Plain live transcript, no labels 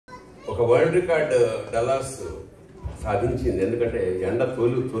ఒక world record Dallas సాధించింది. ఎందుకంటే ఎండ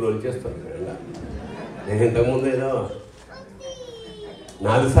తూలు వచ్చేస్తుంది. ఎండ నేను ఇంతకుముందు ఏదో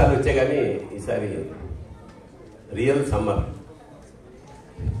 4 సార్లు వచ్చే కానీ ఈసారి రియల్ సమ్మర్.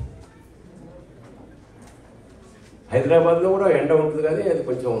 హైదరాబాద్లో కూడా ఎండ ఉంటుంది కానీ అది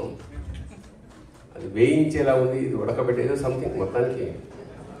కొంచెం అది వేయించేలా ఉంది. ఇది ఉడకబెట్టేదో సంథింగ్ మొత్తానికి.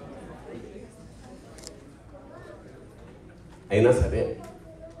 అయినా సరే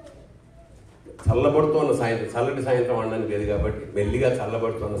చల్లబడుతున్న సాయంత్రం, చల్లటి సాయంత్రం అనడానికి లేదు కాబట్టి మెల్లిగా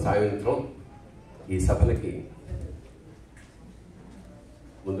చల్లబడుతున్న సాయంత్రం ఈ సభలకి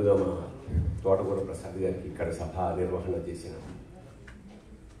ముందుగా మా తోటకూర ప్రసాద్ గారికి ఇక్కడ సభ నిర్వహణ చేసిన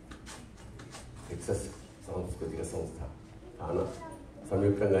ఎక్సెస్ సాంస్కృతిక సంస్థ తానా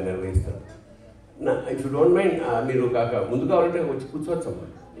సంయుక్తంగా నిర్వహిస్తారు. ఇఫ్ యూ డోంట్ మైండ్ మీరు కాక ముందు కావాలంటే వచ్చి కూర్చోవచ్చమ్మా.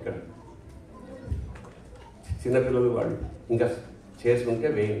 ఇక్కడ చిన్నపిల్లలు వాళ్ళు ఇంకా చేసుకుంటే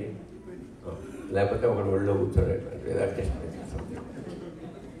వేయండి, లేకపోతే ఒకటి ఒళ్ళో కూర్చోడేటువంటి ఏదో అడ్జస్ట్మెంట్ చేస్తాం.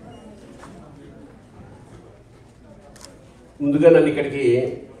 ముందుగా నన్ను ఇక్కడికి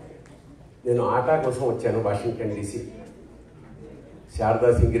నేను ఆటా కోసం వచ్చాను, వాషింగ్టన్ DC.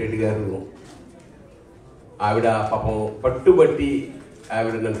 శారదా సింగిరెడ్డి గారు ఆవిడ పాపం పట్టుబట్టి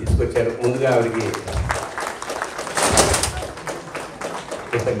ఆవిడ నన్ను తీసుకొచ్చారు. ముందుగా ఆవిడకి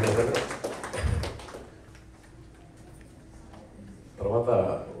కృతజ్ఞతలు. తర్వాత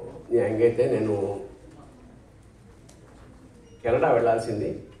న్యాయంగా నేను కెనడా వెళ్ళాల్సింది.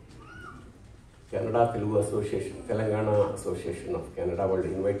 Canada Telugu association, Telangana association of Canada వాళ్ళు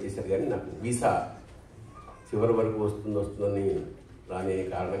ఇన్వైట్ చేశారు కానీ నాకు వీసా చివరి వరకు వస్తుందని రాని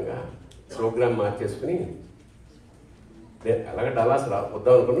కారణంగా ప్రోగ్రామ్ మార్చేసుకుని నేను అలాగే డలాస్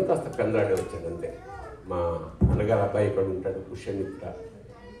వద్దాం అనుకుని కాస్త పెందరాడే వచ్చాను అంతే. మా అన్నగారు అబ్బాయి ఇక్కడ ఉంటాడు, పుష్యమిత్ర,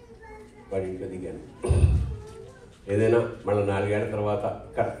 వాడి ఇంట్లో దిగాను. ఏదైనా మళ్ళీ 4 ఏళ్ల తర్వాత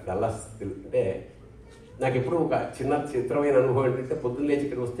ఇక్కడ డల్లాస్ తిరుగుతుంటే నాకు ఎప్పుడు ఒక చిన్న చిత్రమైన అనుభవం ఏంటంటే పొద్దున్న లేచి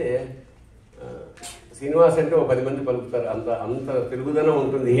ఇక్కడ వస్తే శ్రీనివాస్ అంటే ఒక 10 మంది పలుకుతారు. అంత తెలుగుదనం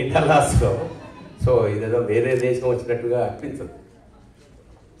ఉంటుంది ఈ డల్లాస్లో. సో ఇదేదో వేరే దేశం వచ్చినట్టుగా అనిపించదు.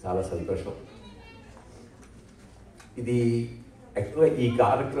 చాలా సంతోషం. ఇది యాక్చువల్గా ఈ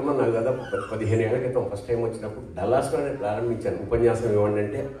కార్యక్రమం నాకు దాదాపు 15 ఏళ్ల క్రితం ఫస్ట్ టైం వచ్చినప్పుడు డల్లాస్లోనే ప్రారంభించాను. ఉపన్యాసం ఇవ్వండి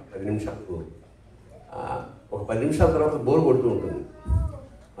అంటే 10 నిమిషాలు, ఒక 10 నిమిషాల తర్వాత బోర్ కొడుతూ ఉంటుంది.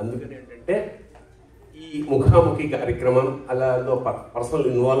 అందుకని ఏంటంటే ఈ ముఖాముఖి కార్యక్రమం అలాగే personal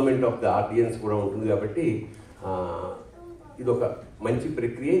involvement of the audience కూడా ఉంటుంది కాబట్టి ఇది ఒక మంచి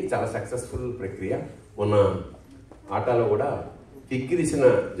ప్రక్రియ, చాలా సక్సెస్ఫుల్ ప్రక్రియ. మొన్న ఆటలో కూడా కిక్కిరిసిన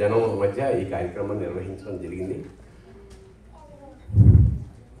జనం మధ్య ఈ కార్యక్రమం నిర్వహించడం జరిగింది.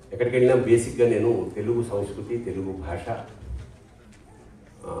 ఎక్కడికి వెళ్ళినా బేసిక్గా నేను తెలుగు సంస్కృతి, తెలుగు భాష,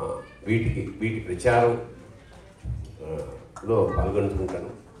 వీటి ప్రచారంలో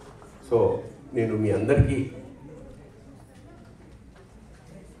పాల్గొంటుంటాను. సో నేను మీ అందరికీ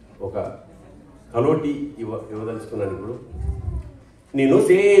ఒక కలోటి ఇవ్వదలుచుకున్నాను. ఇప్పుడు నిన్ను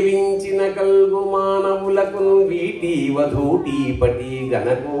సేవించిన కల్గు మానవులకు వీటి వధూటి పటి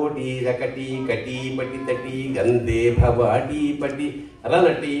గణకోటి రకటి కటి పటి తటి గంధే భవాటి పటి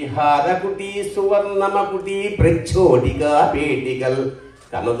రనటి హారకుటి సువర్ణమకుటి ప్రచ్చోటిగా పేటికల్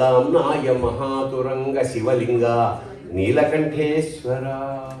కనదాంనాయ మహాతురంగ శివలింగ నీలకంఠేశ్వర.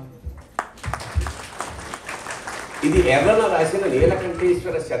 ఇది ఎర్రన రాసిన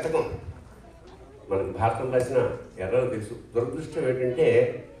నీలకంఠేశ్వర శతకం. మనకు భారతం రాసిన ఎర్రన తెలుసు. దురదృష్టం ఏంటంటే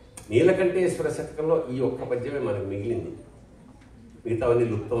నీలకంఠేశ్వర శతకంలో ఈ ఒక్క పద్యమే మనకు మిగిలింది. మిగతావన్నీ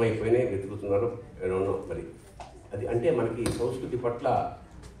లుప్తమైపోయినాయి, వెతుకుతున్నారు ఏమన్నా. మరి అది అంటే మనకి సంస్కృతి పట్ల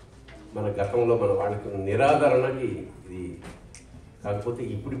మన గతంలో మన వాళ్ళకి నిరాదరణకి ఇది. కాకపోతే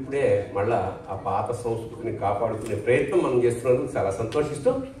ఇప్పుడిప్పుడే మళ్ళా ఆ పాత సంస్కృతిని కాపాడుకునే ప్రయత్నం మనం చేస్తున్నందుకు చాలా సంతోషిస్తూ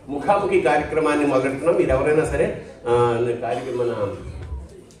ముఖాముఖి కార్యక్రమాన్ని మొదలెడుతున్నాం. మీరు ఎవరైనా సరే మన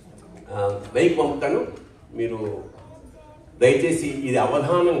మైక్ పంపుతాను, మీరు దయచేసి ఇది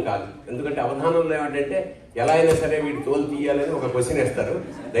అవధానం కాదు. ఎందుకంటే అవధానంలో ఏమంటే ఎలా అయినా సరే వీడు తోలు తీయాలని ఒక క్వశ్చన్ వేస్తారు.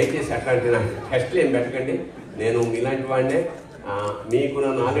 దయచేసి అట్లాంటి నాకు టెస్ట్లు ఏం పెట్టకండి. నేను ఇలాంటి వాడినే. మీకు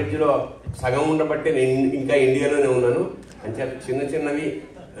నా నాలెడ్జ్లో సగం ఉండబట్టే నేను ఇంకా ఇండియాలోనే ఉన్నాను. అంటే చిన్న చిన్నవి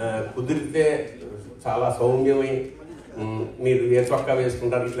కుదిరితే చాలా సౌమ్యమై మీరు ఏ చొక్కా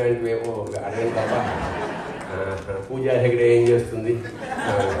వేసుకుంటారు ఇట్లాంటివి ఏమో అడగండి తప్ప పూజా హెగ్డే ఏం చేస్తుంది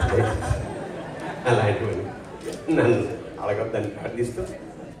అలాంటివన్నీ నన్ను అడగద్దని ప్రార్థిస్తూ.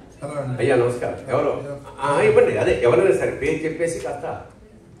 అయ్యా నమస్కారం. ఎవరో ఇవ్వండి, అదే ఎవరైనా సరే పేరు చెప్పేసి కాస్త.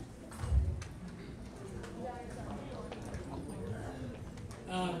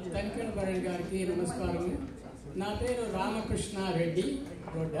 తనికెళ్ళ భరణి గారికి నమస్కారం. నా పేరు రామకృష్ణ రెడ్డి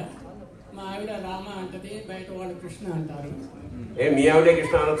గొడ్డ. మా ఆవిడ రామ అంటది, బయట వాళ్ళు కృష్ణ అంటారు. మీ ఆవిడే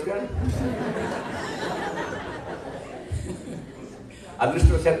కృష్ణ అనొచ్చుగా.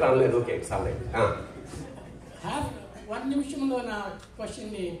 అదృష్టవశాత్తు అనలేదు. ఓకే, చాలే. వన్ నిమిషంలో నా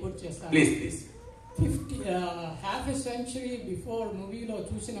క్వశ్చన్ని పూర్తి చేస్తాను. Please please. Half a century before మూవీలో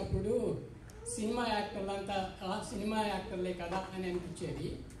చూసినప్పుడు సినిమా యాక్టర్లంతా సినిమా యాక్టర్లే కదా అని అనిపించేది.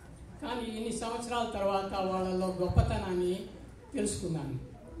 కానీ ఇన్ని సంవత్సరాల తర్వాత వాళ్ళలో గొప్పతనాన్ని తెలుసుకున్నాను.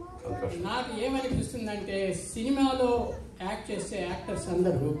 నాకు ఏమనిపిస్తుందంటే సినిమాలో యాక్ట్ చేసే యాక్టర్స్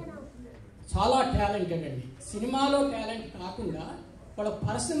అందరూ చాలా టాలెంటెడ్ అండి. సినిమాలో టాలెంట్ కాకుండా వాళ్ళ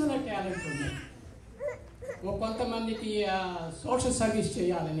పర్సనల్ టాలెంట్ ఉన్నాయి. కొంతమందికి సోషల్ సర్వీస్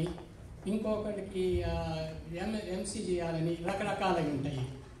చేయాలని, ఇంకొకరికి ఎంసీ చేయాలని రకరకాలుగా ఉంటాయి.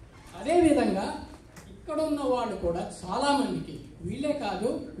 అదేవిధంగా ఇక్కడ ఉన్న వాళ్ళు కూడా చాలామందికి వీళ్ళే కాదు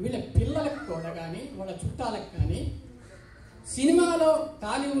వీళ్ళ పిల్లలకు కూడా కానీ వాళ్ళ చుట్టాలకు కానీ సినిమాలో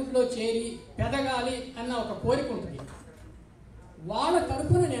టాలీవుడ్లో చేరి పెదగాలి అన్న ఒక కోరిక ఉంటుంది. వాళ్ళ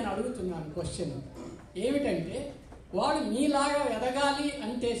తరఫున నేను అడుగుతున్నాను క్వశ్చన్ ఏమిటంటే, వాళ్ళు మీలాగా ఎదగాలి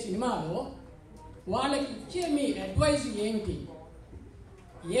అంటే సినిమాలో వాళ్ళకి ఇచ్చే మీ అడ్వైస్ ఏమిటి?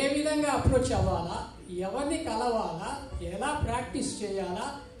 ఏ విధంగా అప్రోచ్ అవ్వాలా, ఎవరిని కలవాలా, ఎలా ప్రాక్టీస్ చేయాలా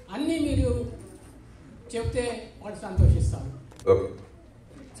అన్నీ మీరు చెప్తే వాళ్ళు సంతోషిస్తారు. ఓకే,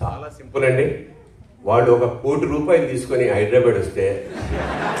 చాలా సింపుల్ అండి. వాళ్ళు ₹1 కోటి తీసుకొని హైదరాబాద్ వస్తే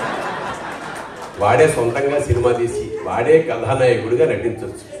వాడే సొంతంగా సినిమా తీసి వాడే కథానాయకుడిగా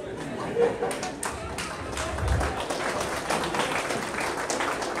నటించవచ్చు.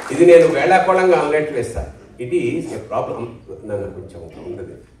 ఇది నేను వేళాకోళంగా అనట్లేదు సార్. ఇది ప్రాబ్లం. నన్ను కొంచెం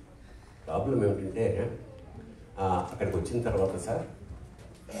ఉండదు. ప్రాబ్లం ఏమిటంటే అక్కడికి వచ్చిన తర్వాత సార్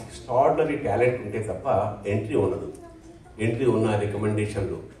ఎక్స్ట్రాడినరీ టాలెంట్ ఉంటే తప్ప ఎంట్రీ ఉండదు. ఎంట్రీ ఉన్న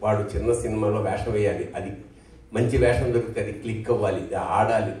రికమెండేషన్లు, వాడు చిన్న సినిమాలో వేషం వేయాలి, అది మంచి వేషం దొరికితే అది క్లిక్ అవ్వాలి,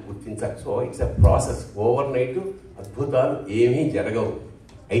 ఆడాలి, గుర్తించాలి. So it's a process. Over night అద్భుతాలు ఏమీ జరగవు.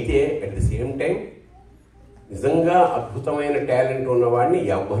 అయితే అట్ ది సేమ్ టైం నిజంగా అద్భుతమైన టాలెంట్ ఉన్నవాడిని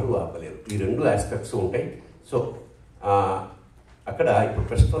ఎవ్వరూ ఆపలేరు. ఈ 2 ఆస్పెక్ట్స్ ఉంటాయి. సో అక్కడ ఇప్పుడు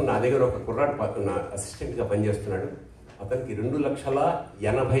ప్రస్తుతం నా దగ్గర ఒక కుర్రాడు నా అసిస్టెంట్గా పనిచేస్తున్నాడు. అతనికి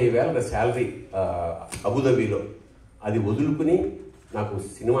 2,80,000 శాలరీ అబుదాబీలో. అది వదులుకుని నాకు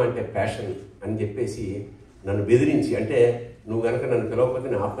సినిమా అంటే ప్యాషన్ అని చెప్పేసి నన్ను బెదిరించి, అంటే నువ్వు కనుక నన్ను పిలవకపోతే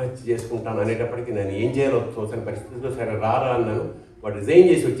నేను ఆత్మహత్య చేసుకుంటాను అనేటప్పటికీ నేను ఏం చేయాలో తోచని పరిస్థితిలో సరే రారా అన్నాను. వాడు రిజైన్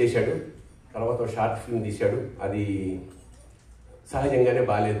చేసి వచ్చేసాడు. తర్వాత షార్ట్ ఫిల్మ్ తీశాడు. అది సహజంగానే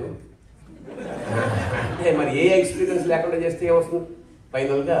బాగాలేదు. అంటే మరి ఏ ఎక్స్పీరియన్స్ లేకుండా చేస్తే ఏమొస్తుంది?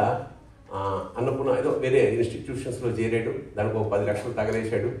 ఫైనల్గా అన్నపూర్ణ ఏదో వేరే ఇన్స్టిట్యూషన్స్లో చేరాడు. దానికి ఒక 10 లక్షలు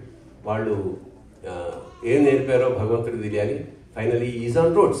తగలేశాడు. వాళ్ళు ఏం నేర్పారో భగవంతుడికి తెలియాలి. Finally is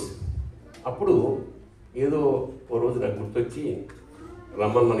on roads. అప్పుడు ఏదో ఓ రోజు నాకు గుర్తొచ్చి,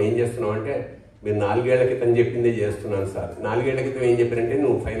 రమ్మని మనం ఏం చేస్తున్నాం అంటే, మీరు 4 ఏళ్ల క్రితం చెప్పిందే చేస్తున్నాను సార్. 4 ఏళ్ల క్రితం ఏం చెప్పారంటే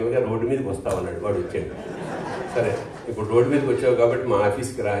నువ్వు ఫైనల్గా రోడ్డు మీదకి వస్తావు అన్నాడు. వాడు వచ్చాడు. సరే ఇప్పుడు రోడ్డు మీదకి వచ్చావు కాబట్టి మా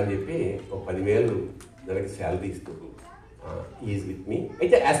ఆఫీస్కి రా అని చెప్పి ఒక 10,000 నెలకి శాలరీ ఇస్తూ ఈజ్ విత్ మీ.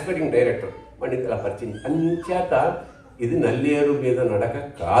 అయితే ఆస్పైరింగ్ డైరెక్టర్ వాడిని ఇలా పరిచయం. అంచేత ఇది నల్లేరు మీద నడక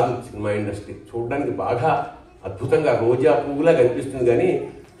కాదు. సినిమా ఇండస్ట్రీ చూడడానికి బాగా అద్భుతంగా రోజా పువ్వులా కనిపిస్తుంది, కానీ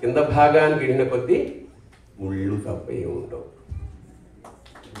కింద భాగానికి వెళ్ళిన కొద్దీ ముళ్ళు తప్ప ఏముండవు.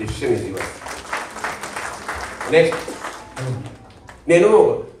 డిసిషన్ ఇది. నెక్స్ట్, నేను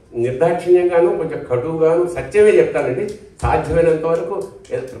నిర్దాక్షిణ్యంగాను కొంచెం కటువుగాను సత్యమే చెప్తానండి. సాధ్యమైనంత వరకు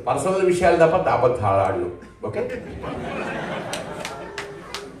పర్సనల్ విషయాలు తప్ప అబద్ధాలు ఆడను. ఓకే,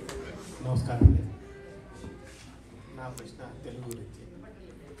 నమస్కారం అండి. నా ప్రశ్న తెలుగు గురించి.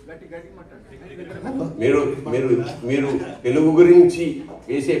 మీరు మీరు మీరు తెలుగు గురించి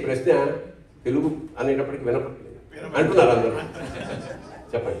వేసే ప్రశ్న తెలుగు అనేటప్పటికి వినపట్లేదు అంటున్నారు అందరూ.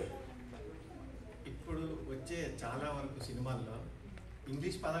 చెప్పండి. ఇప్పుడు వచ్చే చాలా వరకు సినిమాల్లో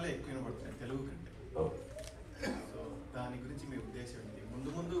ఇంగ్లీష్ పదాలే ఎక్కువ వినపడుతున్నాయి తెలుగు కంటే. సో దాని గురించి మీ ఉద్దేశం ఏంటి?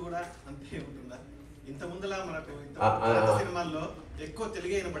 ముందు కూడా అంతే ఉంటుందా? ఇంత ముందులా మనకు సినిమాల్లో ఎక్కువ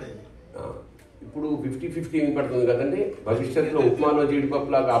తెలుగే వినపడేది. ఇప్పుడు 50-50 వినపడుతుంది కదండి. భవిష్యత్తులో ఉప్మాలో జీడిపప్పు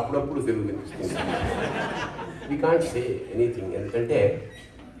లాగా అప్పుడప్పుడు తెలుగు వినిపిస్తుంది. We can't say anything. ఎందుకంటే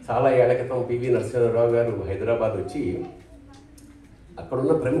చాలా ఏళ్ల క్రితం పివి నరసింహారావు గారు హైదరాబాద్ వచ్చి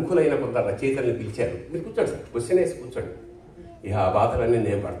అక్కడున్న ప్రముఖులైన కొంత రచయితల్ని పిలిచారు. మీరు కూర్చోండి సార్, క్వశ్చన్ వేసి కూర్చోండి, ఇక ఆ బాధలన్నీ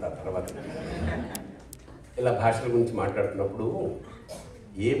నేను పడతాను తర్వాత. ఇలా భాషల గురించి మాట్లాడుతున్నప్పుడు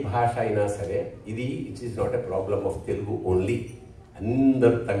ఏ భాష అయినా సరే ఇది it is not a problem of Telugu only.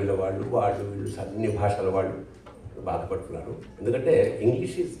 అందరూ తమిళ వాళ్ళు వీళ్ళు అన్ని భాషల వాళ్ళు బాధపడుతున్నారు. ఎందుకంటే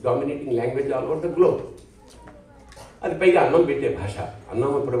English is dominating language all over the globe. అది పైగా అన్నం పెట్టే భాష.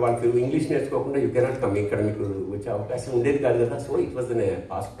 అన్నం ఇప్పుడు వాళ్ళకి ఇంగ్లీష్ నేర్చుకోకుండా యూ కెనాట్ కమ్. ఇక్కడ మీకు వచ్చే అవకాశం ఉండేది కాదు కదా. So it was a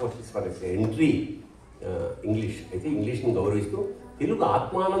passport for entry English అయితే ఇంగ్లీష్ని గౌరవిస్తూ తెలుగు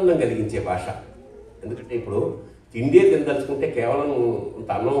ఆత్మానందం కలిగించే భాష. ఎందుకంటే ఇప్పుడు తిండే తినదలుచుకుంటే కేవలం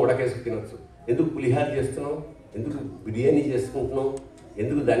అన్నం ఉడకేసి తినొచ్చు. ఎందుకు పులిహార చేస్తున్నాం, ఎందుకు బిర్యానీ చేసుకుంటున్నాం,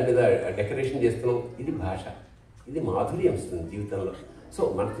 ఎందుకు దాని మీద డెకరేషన్ చేస్తున్నాం? ఇది భాష, ఇది మాధుర్యం ఇస్తుంది జీవితంలో. సో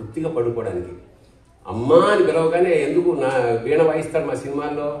మన తృప్తిగా పడుకోవడానికి అమ్మ అని పిలవగానే ఎందుకు నా వీణ వాయిస్తాడు మా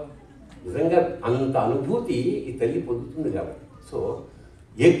సినిమాల్లో, నిజంగా అంత అనుభూతి ఈ తల్లి పొందుతుంది కాబట్టి. సో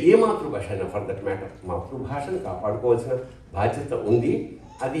ఏ మాతృభాష అయినా ఫర్ దట్ మ్యాటర్ మాతృభాషను కాపాడుకోవాల్సిన బాధ్యత ఉంది.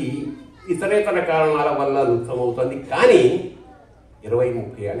 అది ఇతరేతర కారణాల వల్ల నృత్యమవుతుంది. కానీ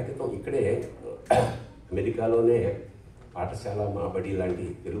 20-30 ఏళ్ల క్రితం ఇక్కడే అమెరికాలోనే పాఠశాల మా బడి లాంటి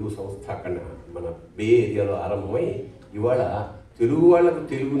తెలుగు సంస్థ అక్కడ మన బే ఏరియాలో ఆరంభమై ఇవాళ తెలుగు వాళ్ళకు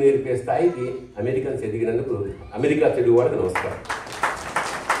తెలుగు నేర్పే స్థాయికి అమెరికన్స్ ఎదిగినందుకు అమెరికా తెలుగు వాళ్ళకి నమస్కారం.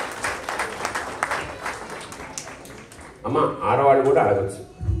 అమ్మ ఆడవాళ్ళు కూడా అడగచ్చు.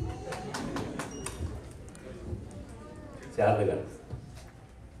 శారద గారు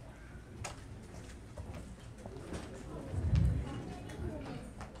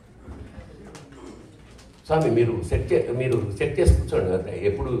స్వామి మీరు సెట్ చేసి కూర్చోండి కదా.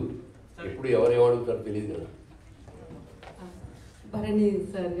 ఎప్పుడు ఎవరు ఏమడుగుతారో తెలియదు కదా. భరణి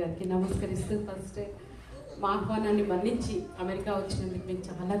సార్ గారికి నమస్కరిస్తూ ఫస్ట్ మా ఆహ్వానాన్ని మన్నించి అమెరికా వచ్చినందుకు మీకు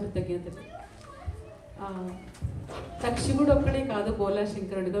చాలా కృతజ్ఞతలు. శివుడు ఒక్కడే కాదు బోలా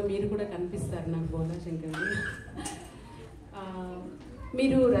శంకరుడిగా మీరు కూడా కనిపిస్తారు నాకు బోలా శంకరుడు.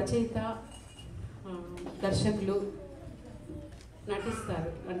 మీరు రచయిత, దర్శకులు,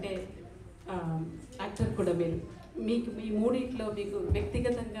 నటిస్తారు, అంటే యాక్టర్ కూడా. మీకు మీ మూడింట్లో మీకు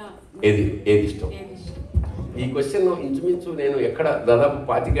వ్యక్తిగతంగా ఏది ఇష్టం? ఈ క్వశ్చన్ ఇంచుమించు నేను ఎక్కడ దాదాపు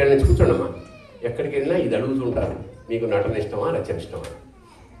 25 ఏళ్ళ నుంచి కూర్చోండమ్మా, ఎక్కడికి వెళ్ళినా ఇది అడుగుతుంటాను. మీకు నటన ఇష్టమా, రచన ఇష్టమా?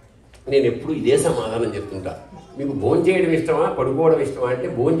 నేను ఎప్పుడు ఇదే సమాధానం చెప్తుంటా. మీకు భోజనం చేయడం ఇష్టమా, పడుకోవడం ఇష్టమా అంటే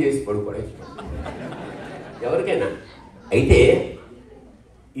భోజనం చేసి పడుకోవడం ఇష్టం ఎవరికైనా. అయితే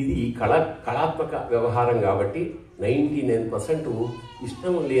ఇది కళాత్మక వ్యవహారం కాబట్టి 99%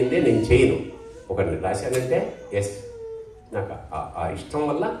 ఇష్టం లేనిదే నేను చేయను. ఒకరిని రాశానంటే ఎస్, నాకు ఆ ఇష్టం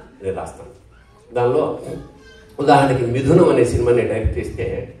వల్ల నేను రాస్తాను. దానిలో ఉదాహరణకి మిథునం అనే సినిమాని డైరెక్ట్ చేస్తే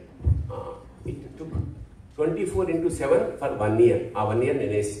 24/7 ఫర్ 1 ఇయర్. ఆ 1 ఇయర్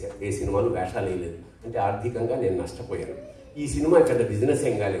నేను ఏ సినిమాలు వేషాలు వేయలేదు. అంటే ఆర్థికంగా నేను నష్టపోయాను. ఈ సినిమా పెద్ద బిజినెస్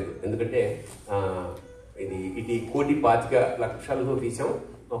ఏం కాలేదు. ఎందుకంటే ఇది 1,25,00,000 తీసాం,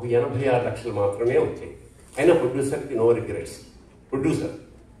 ఒక 86 లక్షలు మాత్రమే వచ్చాయి. అయినా ప్రొడ్యూసర్కి నో రిగ్రెట్స్. ప్రొడ్యూసర్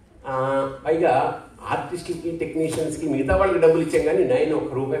పైగా ఆర్టిస్ట్కి, టెక్నీషియన్స్కి, మిగతా వాళ్ళకి డబ్బులు ఇచ్చాం, కానీ నేను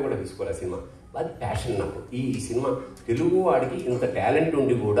 ₹1 కూడా తీసుకోవాలి. సినిమా అది ప్యాషన్ నాకు. ఈ సినిమా తెలుగు వాడికి ఇంత టాలెంట్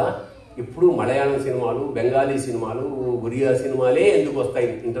ఉండి కూడా ఇప్పుడు మలయాళం సినిమాలు, బెంగాలీ సినిమాలు, ఒరియా సినిమాలే ఎందుకు వస్తాయి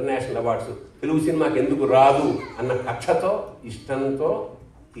ఇంటర్నేషనల్ అవార్డ్స్, తెలుగు సినిమాకి ఎందుకు రాదు అన్న కక్షతో, ఇష్టంతో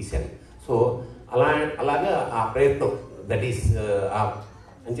తీశాను. సో అలాగా ఆ ప్రయత్నం దట్ ఈస్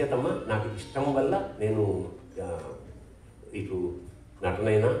అంచేతమ్మా నాకు ఇష్టం వల్ల నేను ఇటు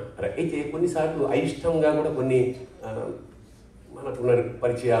నటనైనా. అయితే కొన్నిసార్లు అయిష్టంగా కూడా కొన్ని మనకున్న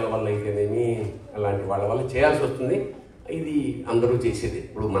పరిచయాల వల్ల అయితేనేమి అలాంటి వాళ్ళ వల్ల చేయాల్సి వస్తుంది. ఇది అందరూ చేసేది.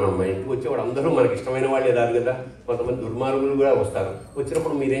 ఇప్పుడు మనం మా ఇంటికి వచ్చేవాడు అందరూ మనకి ఇష్టమైన వాళ్ళే రాదు కదా. కొంతమంది దుర్మార్గులు కూడా వస్తారు.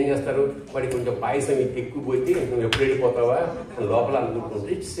 వచ్చినప్పుడు మీరేం చేస్తారు, వాడికి కొంచెం పాయసం ఎక్కువ పోయి నువ్వు ఎప్పుడు వెళ్ళిపోతావా అని లోపల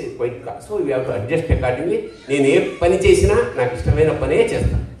అనుకుంటుంటే it's quite. So you have to adjust accordingly. నేను ఏ పని చేసినా నాకు ఇష్టమైన పనే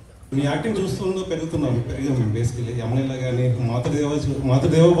చేస్తాను. మీ యాక్టింగ్ చూస్తూ పెరిగాం బేసికలీ. యమునలా కానీ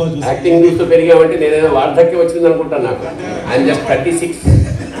మాతృదేవోభవ యాక్టింగ్ చూస్తూ పెరిగామంటే నేనేదో వార్ధక్యం వచ్చింది అనుకుంటాను. నాకు ఐఎమ్ జస్ట్ 36.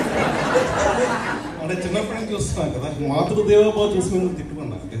 అంటే చిన్నప్పటి నుంచి చూస్తున్నాను కదా, మాతృదేవోభవ చూసుకుని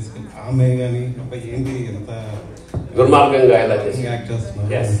తిట్టుకున్నాను బేసికలీ. ఆమె కానీ అబ్బాయి ఏంటి ఎంత దుర్మార్గంగా ఎలా యాక్ట్ చేస్తున్నారు.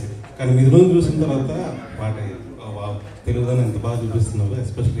 కానీ మీ రోజు చూసిన తర్వాత పాట తెలుగుదాన్ని ఎంత బాగా చూపిస్తున్నారు.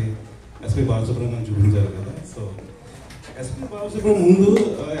 ఎస్పీ బాలసుబ్రహ్మణ్యం చూపించారు కదా. సో ఎస్పీ బాలసుబ్రహ్మణ్యం ముందు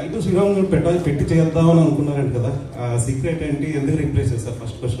ఎల్పీ శ్రీరామ్ పెట్టి చేద్దామని అనుకున్నారంట కదా. ఆ సీక్రెట్ ఏంటి, ఎందుకు రీప్లేస్ చేస్తారు?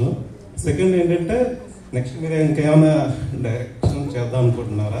 First question. సెకండ్ ఏంటంటే నెక్స్ట్ మీరు ఇంకేమైనా డైరెక్షన్ చేద్దాం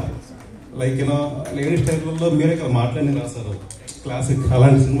అనుకుంటున్నారా? లైక్ లేడీ స్టైల్లో మీరే కదా మాట్లాడి రాస్తారు క్లాసిక్,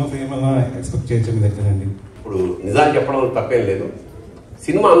 అలాంటి సినిమాస్ ఏమైనా ఎక్స్పెక్ట్ చేయొచ్చు మీ దగ్గర అండి? ఇప్పుడు నిజాన్ని చెప్పడం తప్పేం లేదు.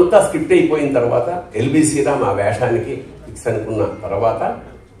 సినిమా అంతా స్క్రిప్ట్ అయిపోయిన తర్వాత ఎల్బీ శ్రీరామ్ ఆ వేషానికి ఫిక్స్ అనుకున్న తర్వాత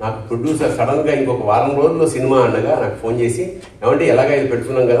నాకు ప్రొడ్యూసర్ సడన్గా ఇంకొక వారం రోజుల్లో సినిమా అనగా నాకు ఫోన్ చేసి, ఏమంటే ఎలాగా ఇది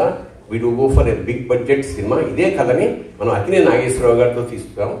పెడుతున్నాం కదా, we do go for a big budget cinema, ఇదే కథని మనం అక్కినే నాగేశ్వరరావు గారితో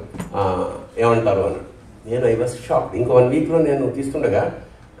తీసుకున్నాం, ఏమంటారు అన్నాడు. నేను ఐ వాస్ షాక్. ఇంకో 1 వీక్లో నేను తీస్తుండగా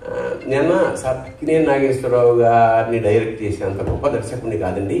నేను సార్ అక్కినే నాగేశ్వరరావు గారిని డైరెక్ట్ చేసేంత గొప్ప దర్శకుడిని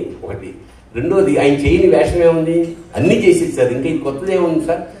కాదండి ఒకటి. రెండోది ఆయన చేయని వేషం ఏముంది, అన్నీ చేసేది సార్, ఇంకా ఇది కొత్తది ఏముంది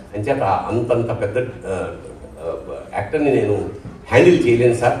సార్ అని చేత అంతంత పెద్ద యాక్టర్ని నేను హ్యాండిల్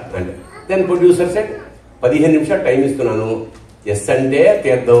చేయలేను సార్ అంటే. దెన్ ప్రొడ్యూసర్ సెట్ 15 నిమిషాలు టైం ఇస్తున్నాను, ఎస్ అంటే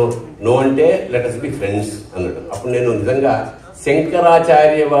తీద్దాం, నో అంటే లెట్ us బి ఫ్రెండ్స్ అన్నాడు. అప్పుడు నేను నిజంగా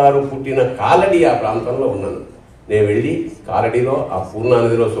శంకరాచార్య వారు పుట్టిన కాలడి ఆ ప్రాంతంలో ఉన్నాను. నేను వెళ్ళి కాలడిలో ఆ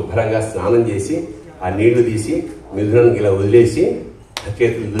పూర్ణానదిలో శుభ్రంగా స్నానం చేసి ఆ నీళ్లు తీసి మిథునానికి ఇలా వదిలేసి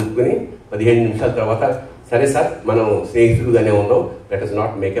చేతులు దులుపుకొని 15 నిమిషాల తర్వాత, సరే సార్ మనం స్నేహితులుగానే ఉన్నాం, let us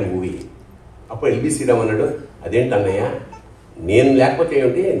not make a movie. అప్పుడు ఎల్బి శ్రీరామ్ అన్నాడు, అదేంటి అన్నయ్య, నేను లేకపోతే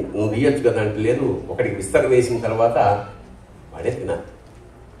ఏమిటి, నువ్వు తీయొచ్చు కదా అంటే, లేదు ఒకటికి విస్తర వేసిన తర్వాత వాడే తినాలి,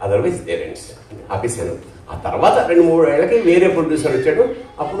 అదర్వైజ్ పేరెంట్స్ ఆపేసాను. ఆ తర్వాత 2-3 ఏళ్ళకి వేరే ప్రొడ్యూసర్ వచ్చాడు.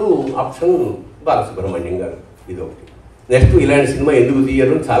 అప్పుడు ఆప్షన్ బాలసుబ్రహ్మణ్యం గారు. ఇది ఒకటి. నెక్స్ట్ ఇలాంటి సినిమా ఎందుకు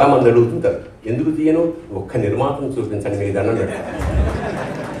తీయరు అని చాలా మంది అడుగుతుంటారు. ఎందుకు తీయను, ఒక్క నిర్మాతను చూపించండి మీ దాన్ని.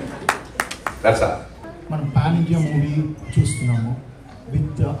 మనం పాన్ ఇండియా మూవీ చూస్తున్నాము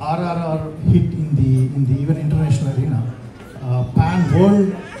with RRR hit in the even international Arena, pan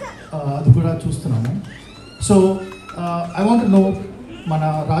world అది కూడా చూస్తున్నాము. సో ఐ వాంట్ నో మన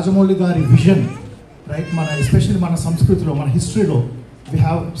రాజమౌళి గారి విజన్, రైట్? మన ఎస్పెషల్లీ మన సంస్కృతిలో, మన హిస్టరీలో we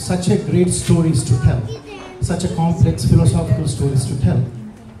have such a great stories to tell, such a complex philosophical stories to tell.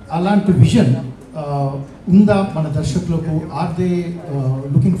 అలాంటి విజన్ ఉందా మన దర్శకులకు? Are they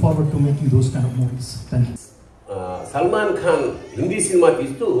looking forward to making those kind of movies? Thank you. Salman Khan Hindi cinema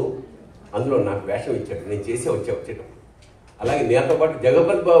తీస్తూ అందులో నాకు వేషం ఇచ్చాడు, నేను వచ్చేటప్పుడు. అలాగే నేతో పాటు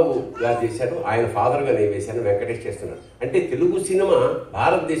జగపతి బాబు గారు చేశారు, ఆయన ఫాదర్గా నేను వేశాను, వెంకటేష్ చేస్తున్నాడు. అంటే తెలుగు సినిమా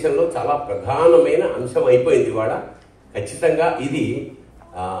భారతదేశంలో చాలా ప్రధానమైన అంశం అయిపోయింది ఇవాళ. ఖచ్చితంగా ఇది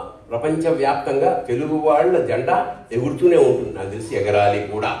ప్రపంచవ్యాప్తంగా తెలుగు వాళ్ళ జెండా ఎగురుతూనే ఉంటుంది, నాకు తెలిసి ఎగరాలి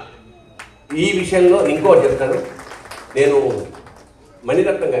కూడా. ఈ విషయంలో ఇంకోటి చెప్తాను, నేను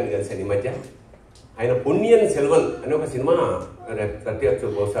మణిరత్నం గారిని కలిశాను ఈ మధ్య. ఆయన పొన్నియన్ సెల్వన్ అనే ఒక సినిమా 30th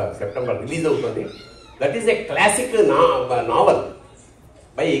బహుశా సెప్టెంబర్ రిలీజ్ అవుతుంది. That is a classic naval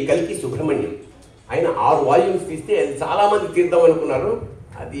by కల్కి సుబ్రహ్మణ్యం. ఆయన 6 వాల్యూమ్స్ తీస్తే అది చాలామంది తీద్దాం అనుకున్నారు,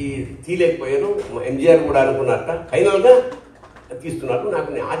 అది తీయలేకపోయారు. ఎంజీఆర్ కూడా అనుకున్నారట, ఫైనల్గా తీస్తున్నారు. నాకు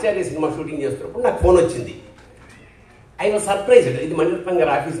ఆచార్య సినిమా షూటింగ్ చేస్తున్నప్పుడు నాకు ఫోన్ వచ్చింది. ఐ వాజ్ సర్ప్రైజ్డ్, ఇది మణిరత్నం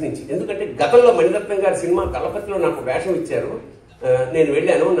గారి ఆఫీస్ నుంచి. ఎందుకంటే గతంలో మణిరత్నం గారి సినిమా దళపతిలో నాకు వేషం ఇచ్చారు, నేను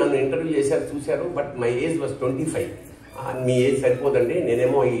వెళ్ళాను, నన్ను ఇంటర్వ్యూ చేశారు, చూశారు. But my age was 25. Me age సరిపోదండి,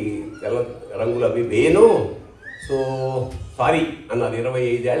 నేనేమో ఈ తెల్ల రంగులు అవి వేయను, సో సారీ అన్నారు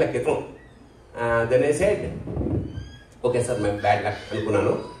 25 ఏళ్ల క్రితం. Then I said okay sir, మేము బ్యాడ్ లక్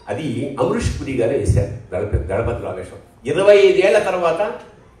అనుకున్నాను. అది అమరీష్ పురి గారే వేశారు దళపతిలో వేషం. 25 ఏళ్ల తర్వాత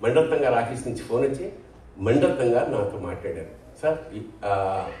మణిరత్నం గారి ఆఫీస్ నుంచి ఫోన్ వచ్చి మణిరత్నం గారు నాతో మాట్లాడారు, సార్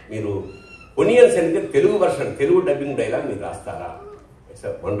మీరు Ponniyin సెన్ Telugu version, Telugu dubbing dialogue మీరు రాస్తారా? It's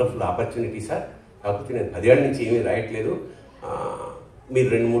a wonderful opportunity sir, కాకపోతే నేను 10 ఏళ్ళ నుంచి ఏమీ రాయట్లేదు, మీరు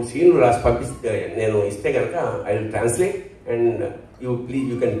 2-3 సీన్లు రాసి పంపిస్తే నేను ఇస్తే కనుక I will translate and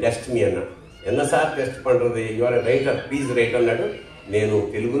you can test మీ అన్నాడు. ఎన్న sir test పண்றது, your writer, please right అన్నాడు. నేను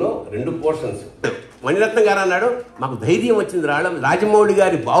తెలుగులో 2 పోర్షన్స్. మణిరత్నం గారు అన్నాడు, మాకు ధైర్యం వచ్చింది రాజమౌళి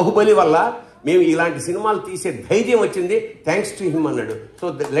గారి బాహుబలి వల్ల మేము ఇలాంటి సినిమాలు తీసే ధైర్యం వచ్చింది, థ్యాంక్స్ టు హిమ్ అన్నాడు. So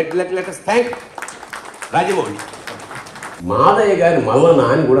let us thank Rajamouli. Madaiah గారి మల్లన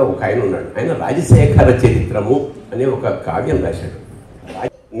అని కూడా ఒక ఆయన ఉన్నాడు, ఆయన రాజశేఖర చరిత్రము అనే ఒక కావ్యం రాశాడు.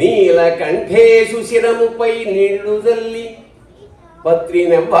 నీలకంఠేశు శిరముపై నీళ్లు జల్లి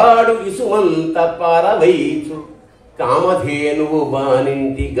పత్రినెవ్వాడు ఇసుమంత పారవైచు కామధేనువు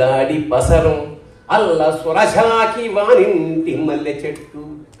బానింటి గాడి పసరం అల్ల సురశాకి వానింటి మల్లె చెట్టు.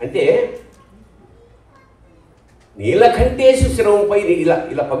 అంటే నీలకంఠేశు శిరముపై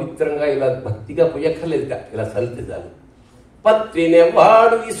ఇలా పవిత్రంగా ఇలా భక్తిగా పొయ్యక్కర్లేదు, ఇలా సలితే చాలు.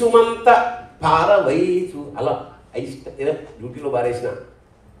 పత్రినెవ్వాడు ఇసుమంత పారవైచు అలా అయిష్ట డ్యూటీలో బారేసిన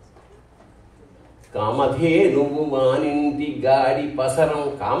కామధేనువు వానింటి గాడి పసరం.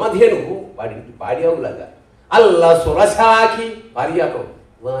 కామధేనువు వాడింటి పాడియావులాగా, అల్ల సురశాఖి పారియాకం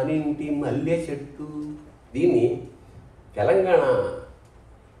వానింటి మల్లె చెట్టు. దీన్ని తెలంగాణ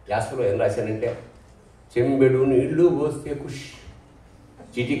యాసలో ఏం రాశానంటే, చెంబెడు నీళ్లు పోస్తే కుష్,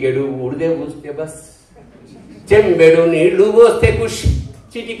 చిటికెడు ఊడిదే పూస్తే బస్. చెంబెడు నీళ్లు పోస్తే కుష్,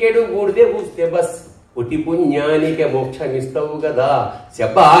 చిటికెడు ఊడిదే పూస్తే బస్. పుట్టి పుణ్యానికే మోక్షమిస్తావు కదా,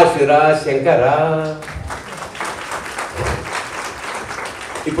 శబాషురా శంకరా.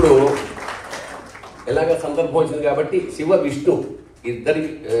 ఇప్పుడు ఎలాగ సందర్భం వచ్చింది కాబట్టి శివ విష్ణు ఇద్దరి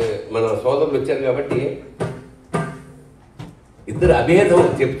మన సోదరులు వచ్చారు కాబట్టి ఇద్దరు అభేదం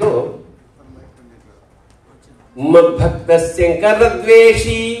చెప్తూ, మద్భక్త శంకర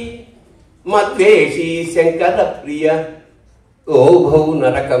ద్వేషి మద్వేషి శంకర ప్రియ ఓభౌ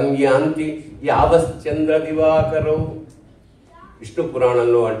నరకం యాంతి యావశ్చంద్ర దివాకరం. విష్ణు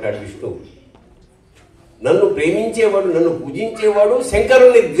పురాణంలో అంటాడు విష్ణు, నన్ను ప్రేమించేవాడు, నన్ను పూజించేవాడు,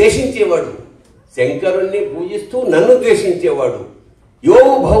 శంకరుణ్ణి ద్వేషించేవాడు. శంకరుణ్ణి పూజిస్తూ నన్ను ద్వేషించేవాడు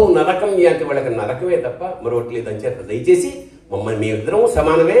యోగు భౌ నరకం యాంతి, వాళ్ళకి నరకమే తప్ప మరొకటి లేదని చేత దయచేసి మమ్మల్ని మేమిద్దరం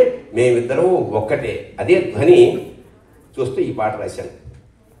సమానమే, మేమిద్దరం ఒక్కటే, అదే ధ్వని చూస్తూ ఈ పాట రాశాను.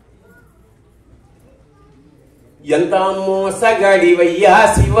 ఎంత మోసగాడివయ్యా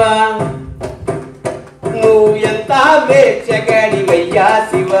శివ, నువ్వు ఎంత వేచగాడివయ్యా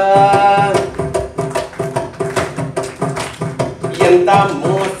శివ, ఎంత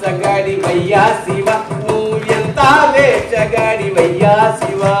మోసగాడివయ్యా శివ, నువ్వు ఎంత వేచగాడివయ్యా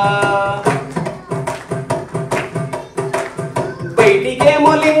శివ.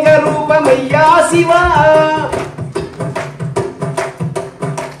 బయటికేమో లింగ రూపమయ్యా శివ,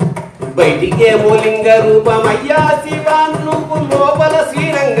 బయటికేమో లింగ రూపమయ్యా శివ, నువ్వు లోపల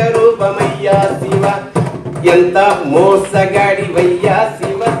శ్రీరంగ రూపమయ్యా శివ. ఎంత మోసగాడివయ్యా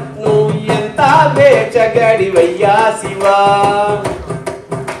శివ, నువ్వు ఎంత వేచగాడివయ్యా శివ.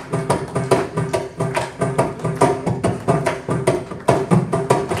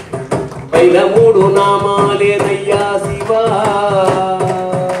 పైన 3 నామాలేనయ్యా శివ,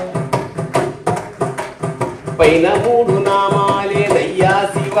 పైన 3 నామాలేనయ్యా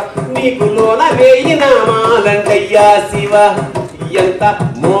శివ, నీకు లోన 1000 నామాలంటయ్యా శివ. ఎంత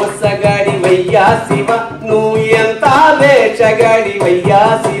మోసగాడివయ్యా శివ, నువ్వు ఎంత వేచగాడివయ్యా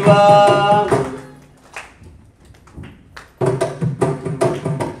శివ.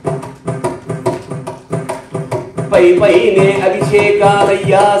 పై పైనే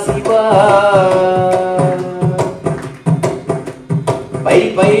అభిషేకాలయ్యా శివ, పై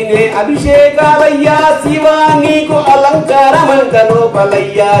పైనే అభిషేకాలయ్యా శివ, నీకు అలంకారమంత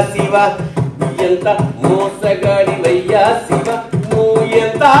లోపలయ్యా శివ. ఎంత మోసగాడివయ్యా శివ, నువ్వు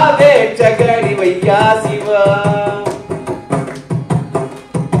ఎంత వేచగాడివయ్యా శివ.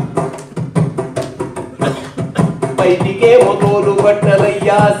 బయటికేమో తోలు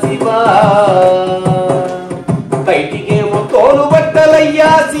బట్టలయ్యా శివ, బయటికేమో తోలు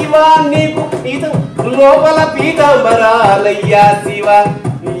బట్టలయ్యా శివ, నీకు లోపల పీతాంబరాలయ్యా శివ.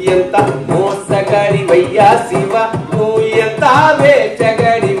 ఎంత మోసగాడివయ్యా శివ, నువ్వు ఎంత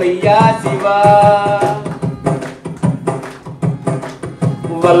వేచగాడివయ్యా శివ.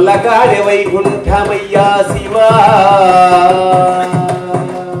 వల్లగాడే వైకుంఠమయ్యా శివ,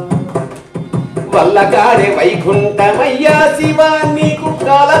 వల్లగాడే వైకుంఠమయ్యా శివ, నీకు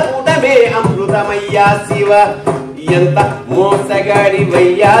కాలకూటమే అమృతమయ్యా శివ. ఎంత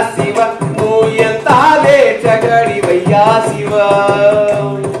మోసగాడివయ్యా శివ, నువ్వు ఎంత వేచగాడివయ్యా శివ.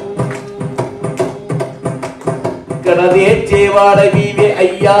 కడదేర్చేవాడవివే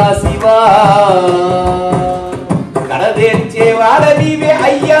అయ్యా శివ, కడదేర్చేవాడవివే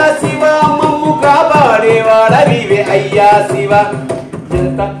అయ్యా శివ, మమ్ము కాపాడేవాడవివే అయ్యా శివ.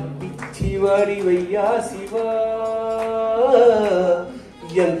 ఎంత పిచ్చివాడివయ్యా శివ,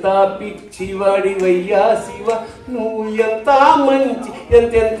 ఎంత పిచ్చివాడివయ్యా శివ, నువ్వు ఎంత మంచి,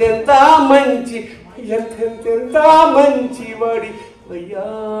 ఎంతెంత మంచి, ఎంతెంత మంచివాడివయ్యా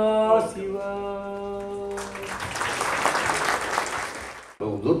శివ.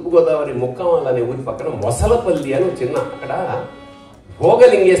 తూర్పుగోదావరి ముక్కామల అనే ఊరి పక్కన మొసలపల్లి అని చిన్న, అక్కడ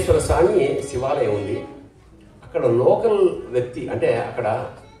భోగలింగేశ్వర స్వామి శివాలయం ఉంది. అక్కడ లోకల్ వ్యక్తి, అంటే అక్కడ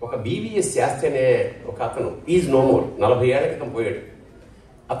ఒక బీవీఎస్ శాస్త్రి అనే ఒక అతను, ఈజ్ నో మోర్, 40 ఏళ్ల క్రితం పోయాడు.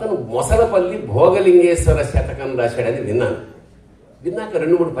 అతను మొసలపల్లి భోగలింగేశ్వర శతకం రాశాడని విన్నాను. విన్నాక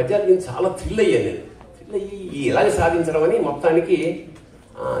 2-3 పద్యాలు నేను చాలా థ్రిల్ అయ్యాను. నేను థ్రిల్ అయ్యి ఇలాగ సాధించడం అని మొత్తానికి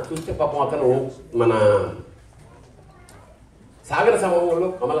చూస్తే పాపం అతను మన సాగర సమూహంలో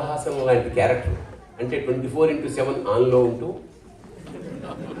కమల్ హాసన్ లాంటి క్యారెక్టర్, అంటే 24/7 ఆన్లో ఉంటూ,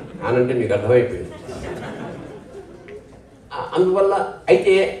 ఆనంటే మీకు అర్థమైపోయింది. అందువల్ల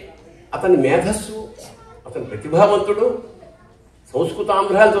అయితే అతని మేధస్సు, అతని ప్రతిభావంతుడు,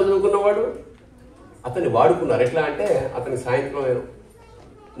 సంస్కృతాంధ్రాలు చదువుకున్నవాడు, అతన్ని వాడుకున్నారు. ఎట్లా అంటే అతని సాయంత్రం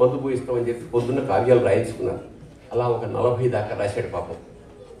మందు పోయిస్తామని చెప్పి పొద్దున్న కావ్యాలు రాయించుకున్నారు. అలా ఒక 40 దాకా రాశాడు పాపం.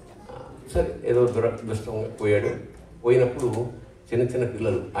 సరే ఏదో దురదృష్టంగా పోయాడు. పోయినప్పుడు చిన్న చిన్న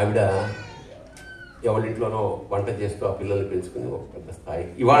పిల్లలు, ఆవిడ ఎవరింట్లోనో వంట చేస్తూ ఆ పిల్లల్ని పెంచుకుని ఒక పెద్ద స్థాయి.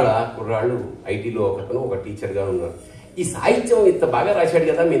 ఇవాళ కుర్రాళ్ళు ఐటీలో ఒకతను, ఒక టీచర్గా ఉన్నారు. ఈ సాహిత్యం ఇంత బాగా రాశాడు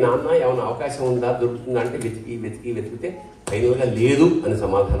కదా, మీ నాన్న ఏమైనా అవకాశం ఉందా, దొరుకుతుందా అంటే వెతికితే ఫైనల్గా లేదు అని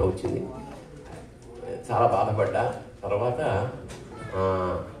సమాధానం వచ్చింది. చాలా బాధపడ్డా. తర్వాత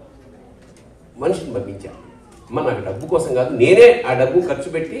మనిషిని పంపించా. అమ్మ నాకు డబ్బు కోసం కాదు, నేనే ఆ డబ్బు ఖర్చు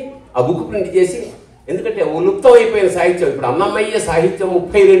పెట్టి ఆ బుక్ ప్రింట్ చేసి, ఎందుకంటే లుప్తం అయిపోయిన సాహిత్యం. ఇప్పుడు అన్నమయ్య సాహిత్యం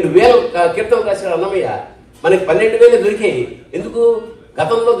 32,000 కీర్తనలు రాశాడు అన్నమయ్య. మనకి 12,000 దొరికాయి. ఎందుకు?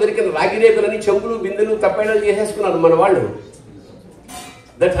 గతంలో దొరికిన రాగిరేకులని చెంపులు బిందెలు తప్పేడాలు చేసేసుకున్నారు మన వాళ్ళు.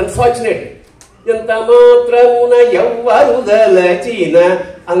 That unfortunate. ఎంత మాత్రమున ఎవ్వరు దలచిన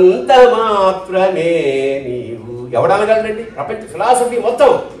అంత మాత్రమే నీవు. ఎవడనగలరండి? ప్రపంచ ఫిలాసఫీ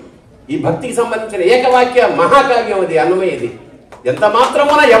మొత్తం ఈ భక్తికి సంబంధించిన ఏకవాక్య మహాకావ్యం అది, అన్నమయ్యేది. ఎంత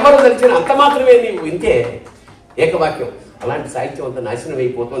మాత్రమున ఎవరు దలిచిన అంత మాత్రమే నీవు, ఇంతే ఏకవాక్యం. అలాంటి సాహిత్యం అంతా నాశనం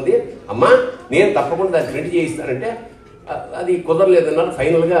అయిపోతుంది. అమ్మా నేను తప్పకుండా దాన్ని ప్రింట్ చేయిస్తానంటే అది కుదరలేదన్నారు.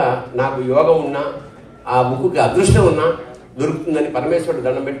 ఫైనల్గా నాకు యోగం ఉన్నా ఆ బుక్కి అదృష్టం ఉన్నా దొరుకుతుందని పరమేశ్వరుడు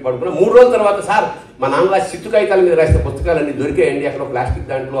దండం పెట్టి పడుకున్నా. 3 రోజుల తర్వాత సార్ మా నాన్న చిత్తు కాగితాల మీద రాసిన పుస్తకాలన్నీ దొరికాయండి, అక్కడ ప్లాస్టిక్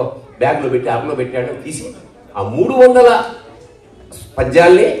దాంట్లో బ్యాగ్లో పెట్టి అరలో పెట్టాడు. తీసి ఆ 300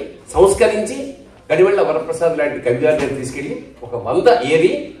 పద్యాల్ని సంస్కరించి గడివెళ్ళ వరప్రసాద్ లాంటి కవిగారిని తీసుకెళ్ళి ఒక 100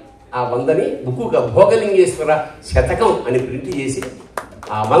 ఏరి ఆ 100ని బుక్కుగా భోగలింగేశ్వర శతకం అని ప్రింట్ చేసి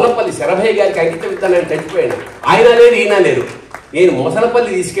ఆ మల్లంపల్లి శరభయ్య గారికి అంకితం ఇస్తానని చచ్చిపోయాను. ఆయన లేరు, ఈయన లేరు. నేను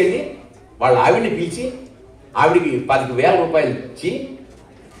మొసలపల్లి తీసుకెళ్ళి వాళ్ళ ఆవిడ్ని పిలిచి ఆవిడికి 10,000 రూపాయలు ఇచ్చి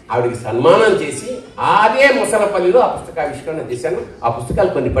ఆవిడికి సన్మానం చేసి అదే మొసలపల్లిలో ఆ పుస్తకావిష్కరణ చేశాను. ఆ పుస్తకాలు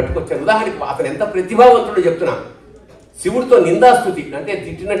కొన్ని పట్టుకొచ్చాను. ఉదాహరణకి అతను ఎంత ప్రతిభావంతుడో చెప్తున్నా. శివుడితో నిందాస్తుతి అంటే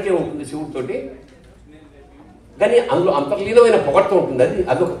తిట్టినట్టే ఉంటుంది శివుడితోటి, కానీ అందులో అంతర్లీనమైన పొగడ్త ఉంటుంది.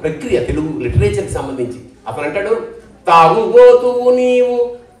 అదొక ప్రక్రియ తెలుగు లిటరేచర్కి సంబంధించి. అతను అంటాడు, తాగుబోతువు నీవు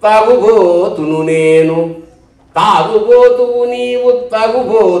తాగుబోతును నేను, తాగుబోతువు నీవు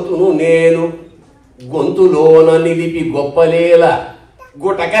తాగుబోతును నేను, గొంతులోన నిలిపి గొప్పలేల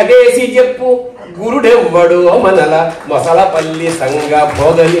గుటక వేసి చెప్పు గురుడెవ్వడో మనల మొసలపల్లి సంగ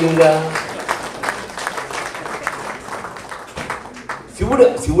భోగలింగ.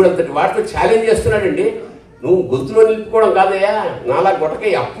 శివుడు అంతటి వాటితో ఛాలెంజ్ చేస్తున్నాడండి. నువ్వు గొంతులో నిలుపుకోవడం కాదయ్యా, నాలా గుటక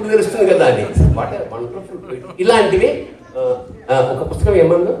అప్పుడు తెలుస్తుంది కదా అని. What wonderful. ఇలాంటివి ఒక పుస్తకం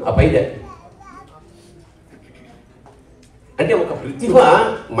ఏమన్నా ఆ పైదే అంటే ఒక ప్రతిభ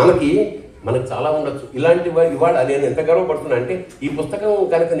మనకు చాలా ఉండొచ్చు. ఇలాంటి ఇవాళ నేను ఎంత గర్వపడుతున్నా అంటే ఈ పుస్తకం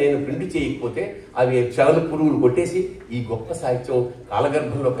కనుక నేను ప్రింట్ చేయకపోతే అవి చదలు పురుగులు కొట్టేసి ఈ గొప్ప సాహిత్యం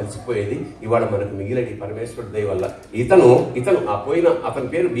కాలగర్భంలో కలిసిపోయేది. ఇవాళ మనకు మిగిలేది పరమేశ్వరుడి దయ వల్ల. ఇతను ఆ పోయిన అతని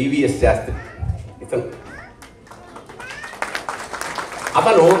పేరు వివిఎస్ శాస్త్రి.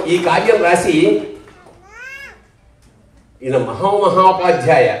 అతను ఈ కావ్యం రాసి ఈయన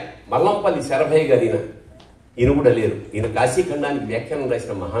మహామహాపాధ్యాయ మల్లంపల్లి శరభయ్య గారు. ఈయన కూడా లేరు. ఈయన కాశీఖండానికి వ్యాఖ్యానం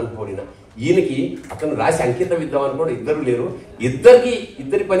రాసిన మహానుభావుడిన. ఈయనకి అతను రాసి అంకిత విద్వాన్ కూడా ఇద్దరు లేరు.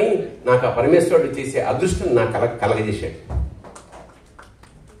 ఇద్దరి పని నాకు ఆ పరమేశ్వరుడు చేసే అదృష్టం నాకు కలగజేశాడు.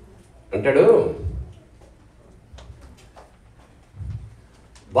 అంటాడు,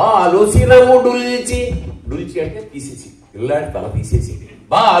 బాలు శిరముడుల్చి, డుల్చి అంటే తీసేసి, ఇల్లాడి తల తీసేసి,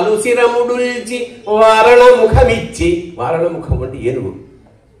 బాలు శిరముడుల్చి వారణముఖమిచ్చి, వారణముఖం అంటే ఏనుగు,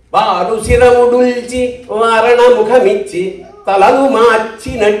 బాలు శిరముడుల్చి వారణముఖమిచ్చి తలలు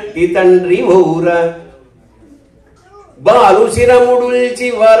మార్చినట్టి తండ్రి ఊర, బాలు శిరముడుల్చి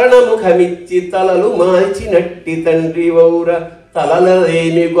వారణముఖమిచ్చి తలలు మార్చినట్టి తండ్రి ఊర,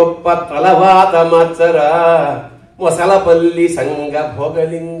 తలలేమి గొప్ప తలవాత మచ్చరా మొసలపల్లి సంగ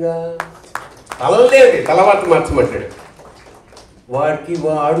భోగలింగ. తలలేవి తలవాత మార్చమంటాడు. వాడికి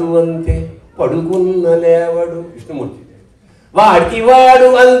వాడు అంతే పడుకున్న లేవడు, విష్ణుమూర్తి. వాడికి వాడు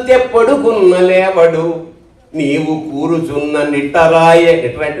అంతే పడుకున్న లేవడు, నీవు కూరుచున్న నిట్టరాయే.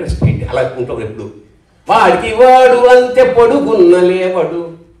 నిట్టరాయ అంటే స్ట్రీట్ అలా ఉంటావు ఎప్పుడు. వాడికి వాడు అంతే పడుకున్న లేవడు,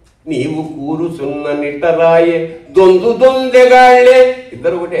 నీవు కూరుచున్న నిట్టరాయే. దొందు దొందెగాళ్లే,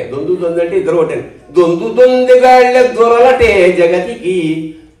 ఇద్దరు ఒకటే. దొందు దొందు అంటే ఇద్దరు ఒకటే. దొందు దొందెగాళ్లే దొరలటే జగతికి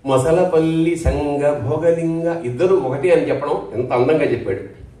మొసలపల్లి సంగ భోగలింగ. ఇద్దరు ఒకటే అని చెప్పడం ఎంత అందంగా చెప్పాడు.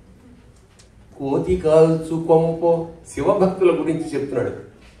 కోతి కాల్చు కొంపో, శివభక్తుల గురించి చెప్తున్నాడు.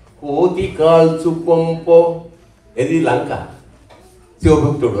 కోతి కాల్చు కొంపో, ఇది లంక,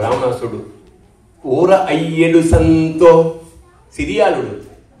 శివభక్తుడు రావణాసుడు. కూర అయ్యడు సంతో, సిరియాలుడు,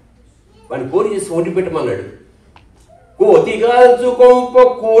 వాడిని కోరి చేసి ఒంటి పెట్టమన్నాడు. కోతి కాల్చు కొంప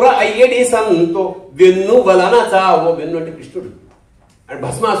కూర అయ్యడి సంతో, వెన్ను వలన చావో. వెన్ను అంటే కృష్ణుడు, అంటే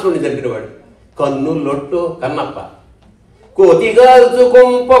భస్మాసురుడిని చంపినవాడు. కన్ను లొట్టు కన్నప్ప. కోతిగాల్చు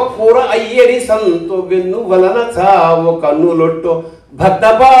కొంప కూర అయ్యడి సంతో, వెన్ను వలన చావు కన్నులొట్టో.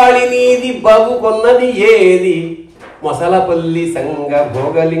 భక్తపాళి నీది బాగు కొన్నది ఏది, మొసలపల్లి సంగ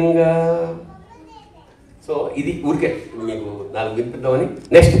భోగలింగ. సో ఇది ఊరికే మీకు 4 వినిపిద్దామని.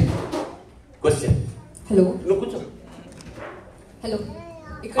 Next question. హలో, నువ్వు కూర్చో. హలో.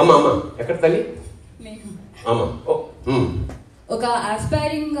 అమ్మా ఎక్కడ తల్లి? అమ్మా. ఒక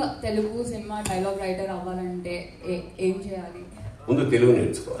aspiring Telugu cinema dialogue writer అవ్వాలంటే ఏం చేయాలి? ముందు తెలుగు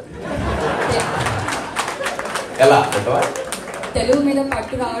నేర్చుకోవాలి. ఎలా అంటవా? తెలుగు మీద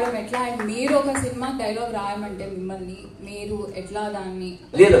పట్టు రావడం ఎట్లా? అండ్ మీరు ఒక సినిమా డైలాగ్ రాయమంటే మిమ్మల్ని మీరు ఎట్లా దాన్ని?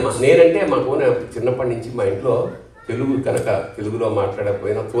 లేదమ్మా, నేనంటే మాకు చిన్నప్పటి నుంచి మా ఇంట్లో తెలుగు కనుక తెలుగులో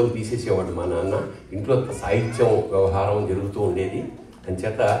మాట్లాడకపోయినా తోలు తీసేసేవాడు మా నాన్న. ఇంట్లో సాహిత్యం వ్యవహారం జరుగుతూ ఉండేది.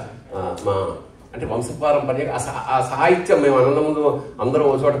 అంచేత మా అంటే వంశపారంపర్యంగా ఆ సాహిత్యం మేము అన్నదమ్ములు అందరం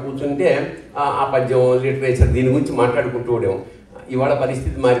ఒక చోట కూర్చుంటే ఆ పద్యం లిటరేచర్ దీని గురించి మాట్లాడుకుంటూ ఉండేము. ఇవాళ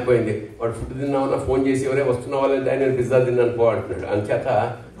పరిస్థితి మారిపోయింది. వాడు ఫుడ్ తిన్నామన్నా ఫోన్ చేసి ఎవరే వస్తున్నావా లేదా నేను పిజ్జా తిన్నాను పో అంటున్నాడు. అంచేత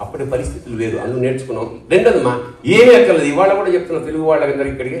అప్పటి పరిస్థితులు వేరు, అందుకు నేర్చుకున్నాం. రెండోదమ్మా ఏమీ అక్కర్లేదు. ఇవాళ కూడా చెప్తున్నా తెలుగు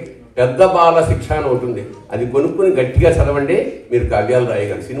వాళ్ళందరికీ ఇక్కడికి పెద్ద బాల శిక్ష అని ఉంటుంది. అది కొనుక్కుని గట్టిగా చదవండి, మీరు కావ్యాలు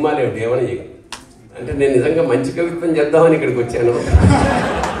రాయగలరు. సినిమాలు ఏమిటి ఏమైనా చేయగలరు. అంటే నేను నిజంగా మంచి కవిత్వం చేద్దామని ఇక్కడికి వచ్చాను.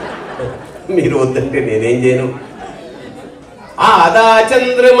 మీరు వద్దంటే నేనేం చేయను. ఆదా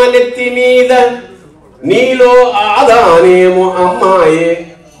చంద్రమనెత్తి మీద నీలో ఆదానేమో అమ్మాయే,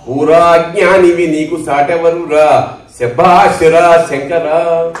 పూరా జ్ఞానివి నీకు సాటెవరురా, శభాషరా శంకర.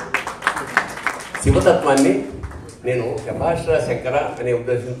 శివతత్వాన్ని నేను శభాషరా శంకర అనే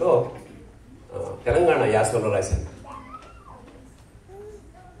ఉద్దేశంతో తెలంగాణ యాసలో రాశాను.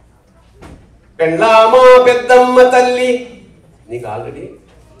 పెండ్లామా పెద్దమ్మ తల్లి, నీకు ఆల్రెడీ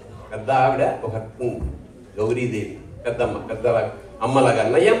పెద్ద ఆవిడ ఒక గౌరీదేవి, పెద్దమ్మ పెద్ద అమ్మలాగా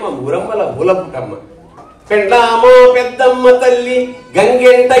నయ్యమ్మ ఊరమ్మల ఊలపుటమ్మ. పెండ్లామా పెద్దమ్మ తల్లి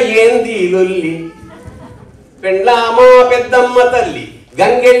గంగెంట ఏంది లొల్లి, పెండ్లామా పెద్దమ్మ తల్లి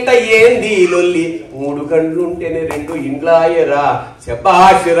గంగెంట ఏంది లొల్లి, మూడు కళ్ళుంటేనే రెండు ఇండ్లాయరా,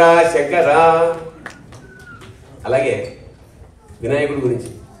 శభాషరా శంకరా. అలాగే వినాయకుడి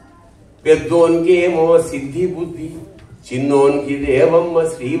గురించి, పెద్దోన్కేమో సిద్ధి బుద్ధి, చిన్నోన్కి దేవమ్మ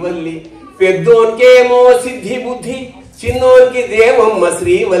శ్రీవల్లి. పెద్దోన్కేమో సిద్ధి బుద్ధి, చిన్నోన్కి దేవమ్మ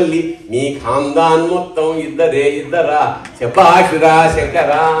శ్రీవల్లి, మీ ఖాందాన్ మొత్తం ఇద్దరే ఇద్దరా, శభాషరా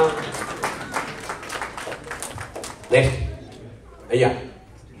శంకరా. నెక్స్ట్ అయ్యా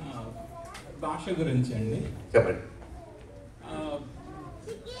భాష గురించి అండి చెప్పండి.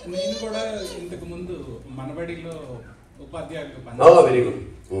 నేను కూడా ఇంతకు ముందు మనబడిలో ఉపాధ్యాయులు వెరీ గుడ్.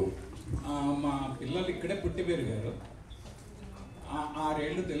 మా పిల్లలు ఇక్కడే పుట్టి పెరిగారు. 6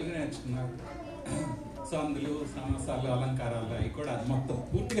 ఏళ్ళు తెలుగు నేర్చుకున్నారు. సందులు సమాసాలు అలంకారాలు అవి కూడా మొత్తం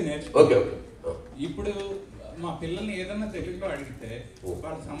పూర్తిగా నేర్చుకున్నారు. ఇప్పుడు మా పిల్లల్ని ఏదన్నా తెలుగులో అడిగితే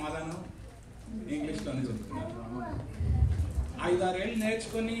వాళ్ళ సమాధానం ఇంగ్లీష్లోనే చెప్తున్నారు. 5-6 ఏళ్ళు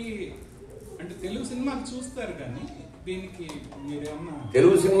నేర్చుకొని అంటే తెలుగు సినిమాలు చూస్తారు కానీ దీనికి మీరేమన్నా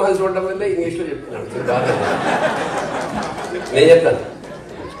తెలుగు సినిమాలు చూడడం వల్ల ఇంగ్లీష్లో చెప్తున్నాను. నేను చెప్తాను.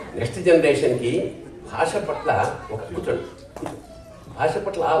 నెక్స్ట్ జనరేషన్కి భాష పట్ల ఒక కూర్చోండి, భాష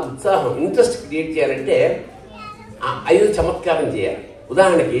పట్ల ఉత్సాహం ఇంట్రెస్ట్ క్రియేట్ చేయాలంటే 5 చమత్కారం చేయాలి.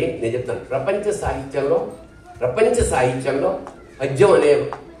 ఉదాహరణకి నేను చెప్తాను, ప్రపంచ సాహిత్యంలో పద్యం అనే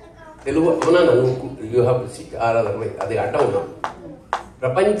తెలుగు అవునా యూ హ్యావ్ అది అడ్డం ఉన్నాం.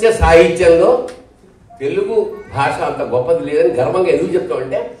 ప్రపంచ సాహిత్యంలో తెలుగు భాష అంత గొప్పది లేదని గర్వంగా ఎందుకు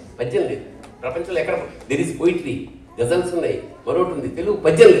చెప్తామంటే పద్యం లేదు ప్రపంచంలో. ఎక్కడ దెర్ ఇస్ పోయిట్రీ, గజల్స్ ఉన్నాయి, మరొకటి ఉంది, తెలుగు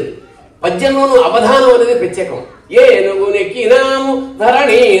పద్యం లేదు. పద్యంలోనూ అవధానం అనేది ప్రత్యేకం. ఏనుగు నెక్కినాము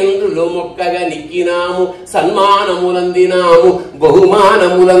ధరణీంద్రులు మొక్కగా నిక్కినాము, సన్మానములందినాము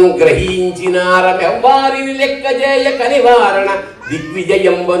బహుమానములం గ్రహించినారమెవ్వారిని లెక్క చేయ కనివారణ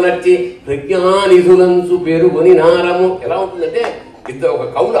దిగ్విజయంబనర్చి ప్రజ్ఞానిధులంచు పెరుగుని నారము. ఎలా ఉంటుందంటే ఇద్దరు ఒక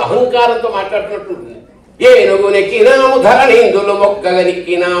కవులు అహంకారంతో మాట్లాడుతున్నట్టు ఉంటుంది. ఏనుగు నెక్కినాము ధరణీంద్రులు మొక్కగా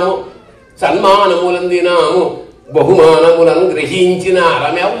నిక్కినాము, సన్మానములందినాము బహుమానములను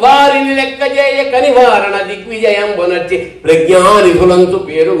గ్రహించినారమెవ్వారిని లెక్క చేయ కనివారణ దిగ్విజయంబునర్చి ప్రజ్ఞానిధులంతు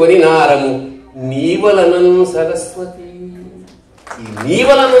పేరుగొని నారము నీవలనను సరస్వతి. ఈ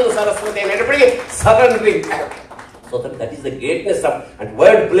నీవలనను సరస్వతి అనేటప్పటికీ surrendering. So that is the greatness of and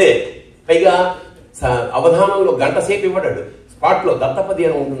word play. పైగా అవధానంలో గంట సేపు ఇవ్వడాడు, స్పాట్లో దత్తపది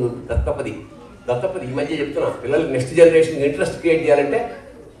అని ఉంటుంది. దత్తపది ఈ మధ్య చెప్తున్నా పిల్లలకి నెక్స్ట్ జనరేషన్ ఇంట్రెస్ట్ క్రియేట్ చేయాలంటే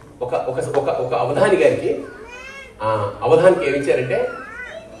ఒక అవధాని గారికి అవధానికి ఏమిచ్చారంటే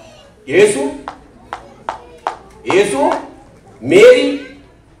యేసు మేరీ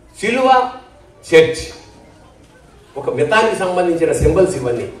సిలువ చర్చ్, ఒక మితానికి సంబంధించిన సింబల్స్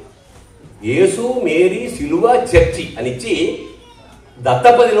ఇవన్నీ. యేసు మేరీ సిలువ చర్చి అని ఇచ్చి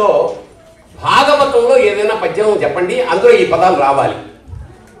దత్తపదిలో భాగవతంలో ఏదైనా పద్యం చెప్పండి, అందులో ఈ పదాలు రావాలి.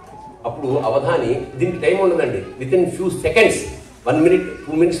 అప్పుడు అవధాని, దీనికి టైం ఉండదండి, with in few seconds 1 minute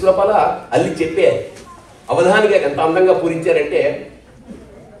 2 minutes లోపల అల్లి చెప్పే అవధాని గారు ఎంత అందంగా పూరించారంటే,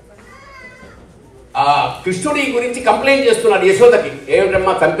 ఆ కృష్ణుడి గురించి కంప్లైంట్ చేస్తున్నాడు యశోదకి.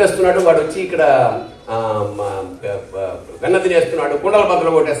 ఏమిటమ్మా చంపేస్తున్నాడు వాడు, వచ్చి ఇక్కడ వెన్న తినేస్తున్నాడు, కుండల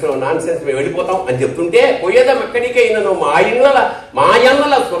బద్దలు కొట్టేస్తున్నాడు, నాన్ సెన్స్, మేము వెళ్ళిపోతాం అని చెప్తుంటే, పోయేదా ఎక్కడికైనా మా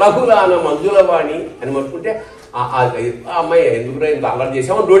యన్నల సురహులాన మంజులవాణి అని అనుకుంటే ఆ అమ్మాయి ఎందుకు ఇంత అల్లరి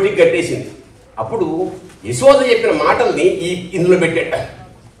చేసామని రోటికి కట్టేసింది. అప్పుడు యశోద చెప్పిన మాటల్ని ఇందులో పెట్టాడు.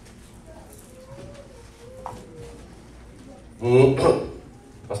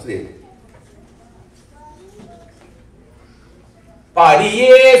 వస్తుంది.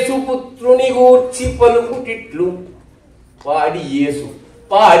 పాడియేసు పుత్రుని గూర్చి పలుకుటిట్లు, పాడియేసు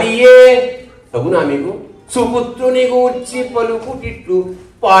పాడియే తగునా మీకు, సుపుత్రుని గూర్చి పలుకుటిట్లు,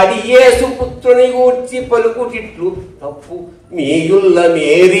 పాడియేసు పుత్రుని గూర్చి పలుకుటిట్లు, తప్పు మీ ఉల్ల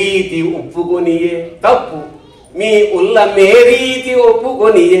మేరీతి ఒప్పుకొనియే, తప్పు మీ ఉల్ల మేరీతి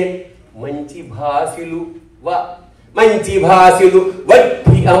ఒప్పుకొనియే, మంచి భాషలు మంచి భాషలు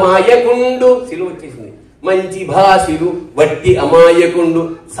వట్టి అమాయకుండు, సిలువ వచ్చేసింది, మంచి భాషలు వట్టి అమాయకుండు,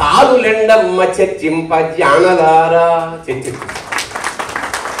 సారులెండమ్మ చర్చింప జానలారా, church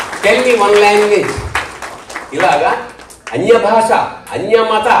tell me one language. ఇలాగా అన్య భాష, అన్య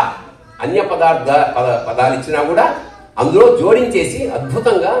మత, అన్య పదాలు ఇచ్చినా కూడా అందులో జోడించేసి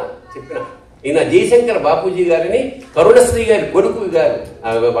అద్భుతంగా చెప్పిన ఈయన జయశంకర్ బాపూజీ గారిని కరుణశ్రీ గారి కొడుకు గారు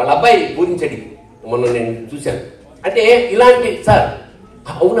వాళ్ళ అబ్బాయి పూరించడి మొన్న నేను చూశాను. అంటే ఇలాంటి సార్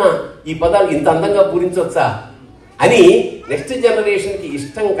అవునా ఈ పదాలు ఇంత అందంగా పూరించవచ్చా అని నెక్స్ట్ జనరేషన్కి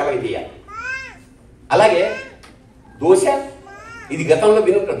ఇష్టం కలగజేయాలి. అలాగే దోశ, ఇది గతంలో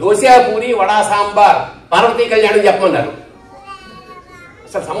వినుంటారు, దోశ పూరి వడా సాంబార్ పార్వతీ కళ్యాణం చెప్పమన్నారు.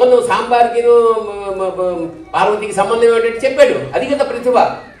 అసలు సంబంధం సాంబార్కి పార్వతికి సంబంధం ఏంటంటే చెప్పాడు. అది కదా ప్రతిభ.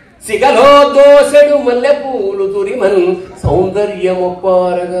 సిగలో దోసెడు మల్లె పూలు తురిమన్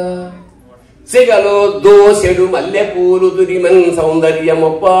సౌందర్యమొప్పారగా, సిగలో దోసెడు మల్లె పూలు తురిమన్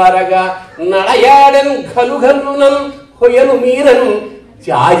సౌందర్యమొప్పారగా, నడయాడన్ గలుగల్లునన్ హొయలు మీరన్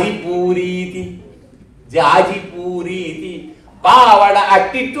జాజిపూరీతి జాజిపూరీతి, పావడ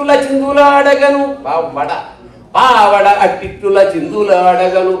అట్టిట్టుల చిందులాడగను, పావడ అట్టిట్టుల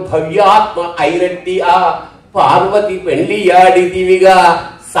చిందులాడగను, భవ్యాత్మ అయినట్టి ఆ పార్వతి పెళ్లియాడిదివిగా,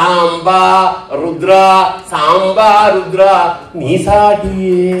 సాంబా రుద్ర సాంబా రుద్ర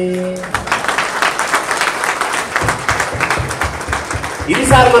నీసాటియే. ఇది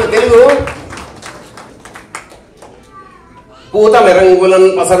సార్ మన తెలుగు. పూత మెరంగులన్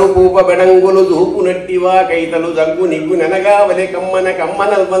పసరు పూప బెడంగులు దూపునట్టివా, కైతలు జగ్గు నిగ్గు నెనగా వలె కమ్మన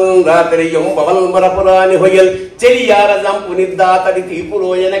కమ్మనల్వల్ రాత్రియం పవల్ మరపురాని హొయల్, చెలియార జంపు నిర్దాతడి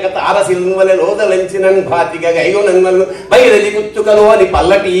తీపురోయనక తారసిల్వలె లోదలంచినన్ భాతిక గైగునన్వల్, బైరలి కుత్తుకలో అని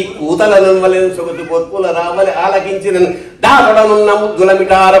పల్లటి కూతలనన్వలెన్ సొగసు పొత్పుల రావలె ఆలకించినన్, దాతడనున్న ముద్దుల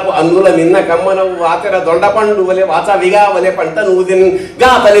మిటారపు అందుల మిన్న కమ్మనవు వాతెర దొండపండు వలె వాచవిగా వలె పంట నూదిన్,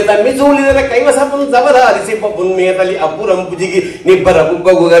 గాతలి తమ్మి చూలిదల కైవసపున్ జవరాలి సిప్పపున్ మేతలి అబ్బురం పుజిగి నిబ్బర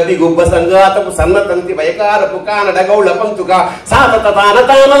బుబ్బగు గబ్బి గుబ్బ సంగాతపు సన్నతంతి వయకారపు కానడ గౌళ పంతుక సాతత తాన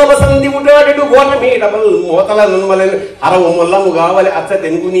తానల వసంతి ముటాడు గోన మీటబల్ మోతల నన్మలెన్, హరవు మొల్లము గావలె అచ్చ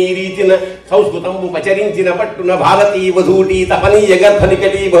తెంగు నీరీచిన సంస్కృతంబు పచరించిన పట్టున భారతీ వధూటి తపనీయ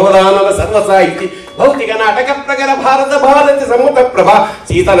గర్భనికటి భవదానవ సర్వసాహితి భౌతిక నాటక ప్రగర భారత భారతి సముత ప్రభ,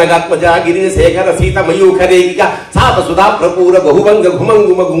 సీతనగాత్మజ గిరి శేఖర సీత మయూఖరేగిక సాత సుధా ప్రపూర బహుభంగ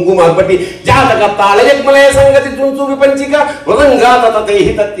ఘుమంగుమ గుంగుమార్పటి జాతక తాళయగ్మలయ సంగతి చుంచు విపంచిక మృదంగాత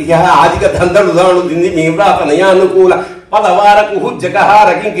తతేహి తత్తిహ ఆదిక దందడు దాణు దింది మీ వ్రాత నయానుకూల పదవారకు హుజ్జకహార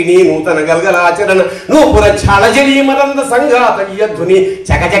కింకిణీ నూతన గల్గలాచరణ నూపుర ఛాళజలీ మరంద సంఘాత యధ్వని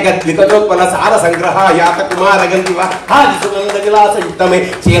చకచక త్రికచోత్పల సార సంగ్రహ యాత కుమార గంధివ హాది సుగంధ విలాసయుక్తమై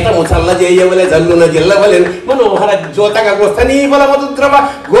చేతము చల్లజేయవలె జల్లున జిల్లవలెన్ మనోహర జ్యోతక గోస్తనీబల మధుద్రవ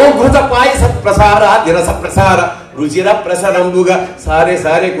గోఘృత పాయస ప్రసార దిరస ప్రసార రుచిర ప్రసరంబుగా సారే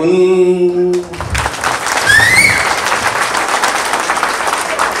సారే కున్